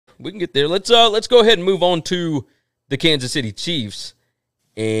we can get there. Let's go ahead and move on to the Kansas City Chiefs.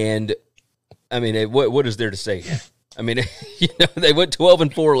 And I mean, what is there to say? I mean, they went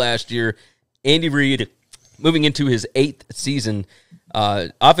 12-4 last year. Andy Reid moving into his 8th season.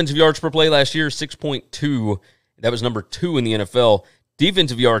 Offensive yards per play last year, 6.2. That was number 2 in the NFL.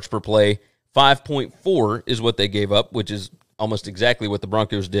 Defensive yards per play, 5.4 is what they gave up, which is almost exactly what the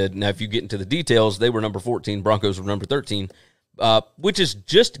Broncos did. Now, if you get into the details, they were number 14. Broncos were number 13, which is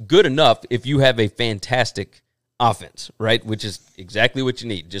just good enough if you have a fantastic offense, right? Which is exactly what you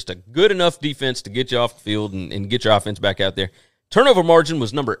need. Just a good enough defense to get you off the field and get your offense back out there. Turnover margin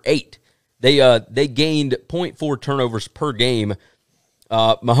was number 8. They gained 0.4 turnovers per game.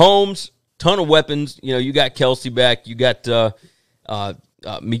 Mahomes, ton of weapons. You got Kelsey back. You got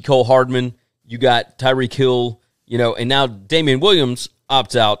Mecole Hardman. You got Tyreek Hill. And now Damian Williams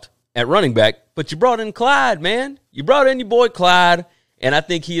opts out at running back. But you brought in Clyde, man. You brought in your boy Clyde, and I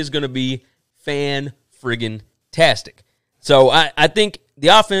think he is going to be fan-friggin-tastic. So I think the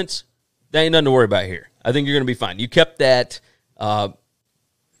offense, there ain't nothing to worry about here. I think you're going to be fine. You kept that.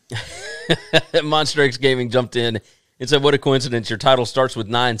 Monster X Gaming jumped in and said, what a coincidence. Your title starts with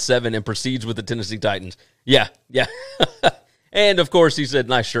 9-7 and proceeds with the Tennessee Titans. Yeah. And, of course, he said,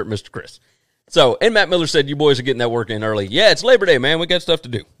 nice shirt, Mr. Chris. So, and Matt Miller said, you boys are getting that work in early. Yeah, it's Labor Day, man. We got stuff to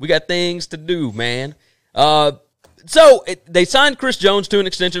do. We got things to do, man. They signed Chris Jones to an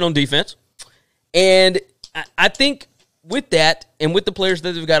extension on defense. And I think with that and with the players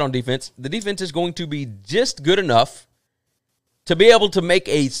that they've got on defense, the defense is going to be just good enough to be able to make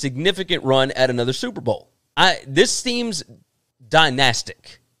a significant run at another Super Bowl. This seems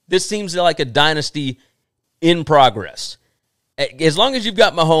dynastic. This seems like a dynasty in progress. As long as you've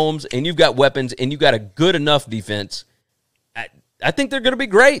got Mahomes and you've got weapons and you've got a good enough defense, I think they're going to be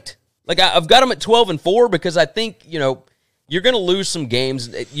great. Like, I've got them at 12-4 because I think, you're going to lose some games.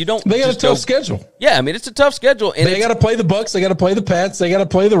 They got a tough schedule. Yeah, I mean, it's a tough schedule. And they got to play the Bucs. They got to play the Pats. They got to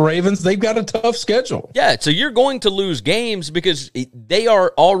play the Ravens. They've got a tough schedule. Yeah, so you're going to lose games because they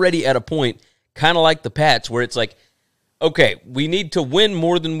are already at a point, kind of like the Pats, where it's like, okay, we need to win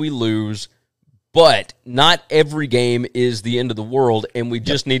more than we lose, but not every game is the end of the world, and we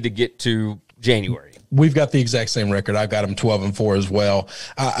just need to get to January. We've got the exact same record. I've got them 12-4 as well.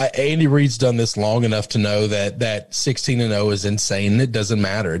 Andy Reid's done this long enough to know that 16-0 is insane. It doesn't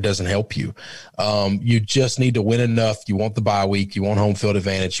matter. It doesn't help you. You just need to win enough. You want the bye week. You want home field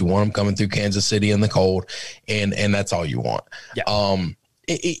advantage. You want them coming through Kansas City in the cold, and that's all you want. Yeah.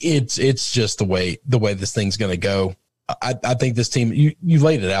 It's just the way this thing's going to go. I think this team, you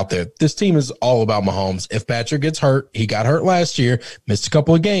laid it out there. This team is all about Mahomes. If Patrick gets hurt, he got hurt last year, missed a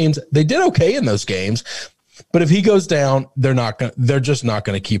couple of games. They did okay in those games. But if he goes down, they're just not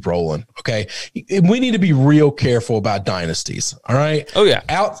going to keep rolling. Okay. We need to be real careful about dynasties. All right. Oh yeah.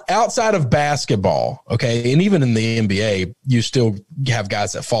 Outside of basketball. Okay. And even in the NBA, you still have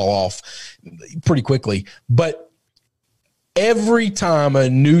guys that fall off pretty quickly, but every time a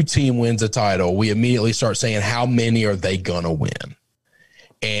new team wins a title, we immediately start saying, how many are they going to win?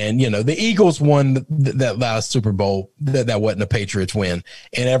 And, the Eagles won that last Super Bowl. That wasn't a Patriots win.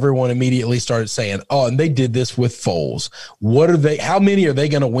 And everyone immediately started saying, oh, and they did this with Foles. How many are they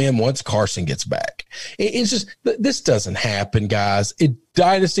going to win once Carson gets back? It's just, this doesn't happen, guys.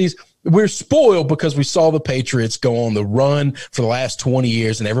 Dynasties, we're spoiled because we saw the Patriots go on the run for the last 20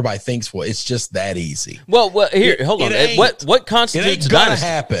 years, and everybody thinks, well, it's just that easy. Well, here, hold on. What constitutes a dynasty?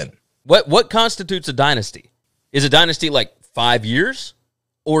 Happen. What constitutes a dynasty? Is a dynasty like 5 years,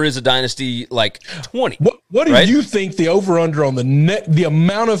 or is a dynasty like 20? What do you think the over/under on the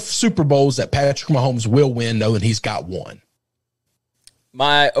amount of Super Bowls that Patrick Mahomes will win, knowing he's got one?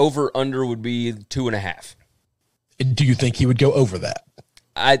 My over/under would be 2.5. Do you think he would go over that?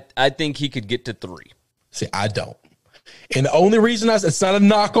 I think he could get to 3. See, I don't. And the only reason it's not a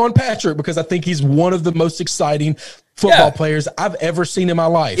knock on Patrick, because I think he's one of the most exciting football players I've ever seen in my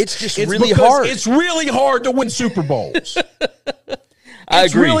life. It's really hard. It's really hard to win Super Bowls. I agree.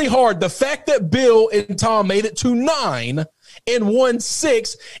 It's really hard. The fact that Bill and Tom made it to 9 and won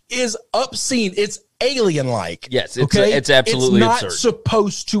 6 is obscene. It's alien-like. Yes, it's absolutely absurd. It's not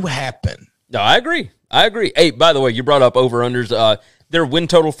supposed to happen. No, I agree. Hey, by the way, you brought up over-unders. Their win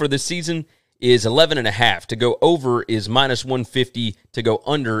total for this season is 11.5. To go over is -150. To go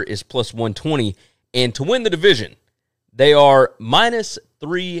under is +120. And to win the division, they are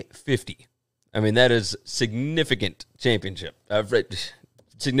 -350. I mean, that is significant championship.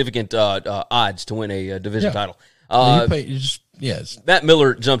 Significant odds to win a division title. Yes. Matt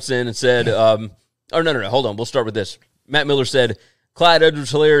Miller jumps in and said, no, hold on. We'll start with this. Matt Miller said, Clyde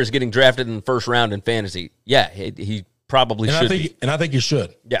Edwards-Helaire is getting drafted in the first round in fantasy. Yeah, he probably should be. And I think you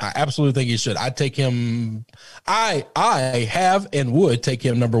should. Yeah. I absolutely think you should. I'd take him. I have and would take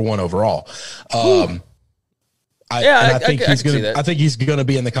him number 1 overall. I think he's gonna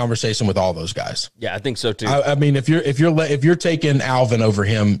be in the conversation with all those guys. Yeah, I think so too. I mean, if you're taking Alvin over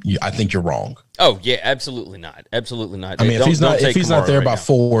him, I think you're wrong. Oh yeah, absolutely not. Absolutely not. I mean, if he's not there by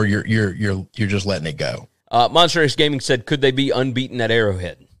 4, you're just letting it go. Monster Race Gaming said, could they be unbeaten at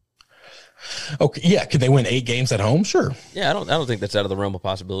Arrowhead? Okay, yeah. Could they win 8 games at home? Sure. Yeah, I don't think that's out of the realm of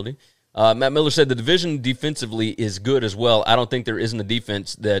possibility. Matt Miller said the division defensively is good as well. I don't think there isn't a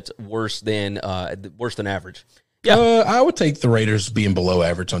defense that's worse than average. Yeah, I would take the Raiders being below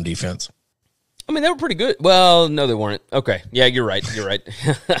average on defense. I mean, they were pretty good. Well, no, they weren't. Okay, yeah, you're right. You're right.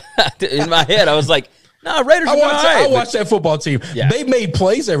 In my head, I was like, no, Raiders are I watched that football team. Yeah. They made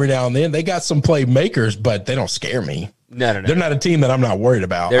plays every now and then. They got some playmakers, but they don't scare me. No. They're not a team that I'm not worried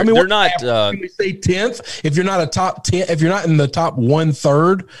about. They're not. Can we say 10th? If you're not a top 10, if you're not in the top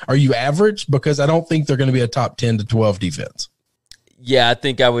 1/3, are you average? Because I don't think they're going to be a top 10 to 12 defense. Yeah, I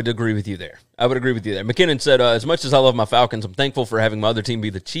think I would agree with you there. McKinnon said, as much as I love my Falcons, I'm thankful for having my other team be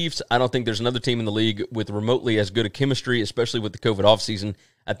the Chiefs. I don't think there's another team in the league with remotely as good a chemistry, especially with the COVID offseason.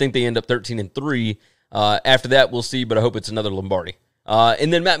 I think they end up 13-3. After that, we'll see, but I hope it's another Lombardi.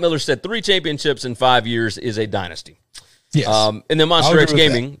 And then Matt Miller said 3 championships in 5 years is a dynasty. Yes. And then Monster X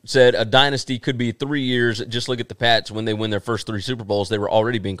Gaming said a dynasty could be 3 years. Just look at the Pats when they win their first 3 Super Bowls. They were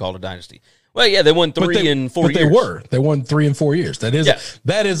already being called a dynasty. Well, yeah, they won 3 in 4 years. They won 3 in 4 years. That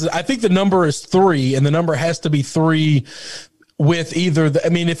is, I think the number is 3, and the number has to be 3 with either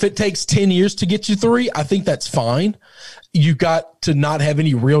if it takes 10 years to get you 3, I think that's fine. You got to not have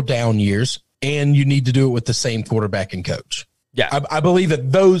any real down years, and you need to do it with the same quarterback and coach. Yeah. I believe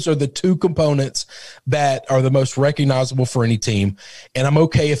that those are the 2 components that are the most recognizable for any team. And I'm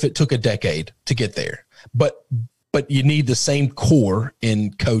okay if it took a decade to get there, but you need the same core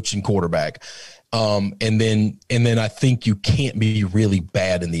in coach and quarterback. And then I think you can't be really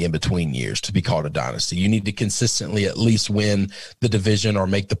bad in the in-between years to be called a dynasty. You need to consistently at least win the division or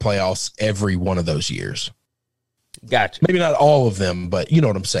make the playoffs every one of those years. Gotcha. Maybe not all of them, but you know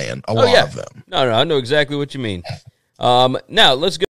what I'm saying. A lot of them. No, I know exactly what you mean. Now let's go.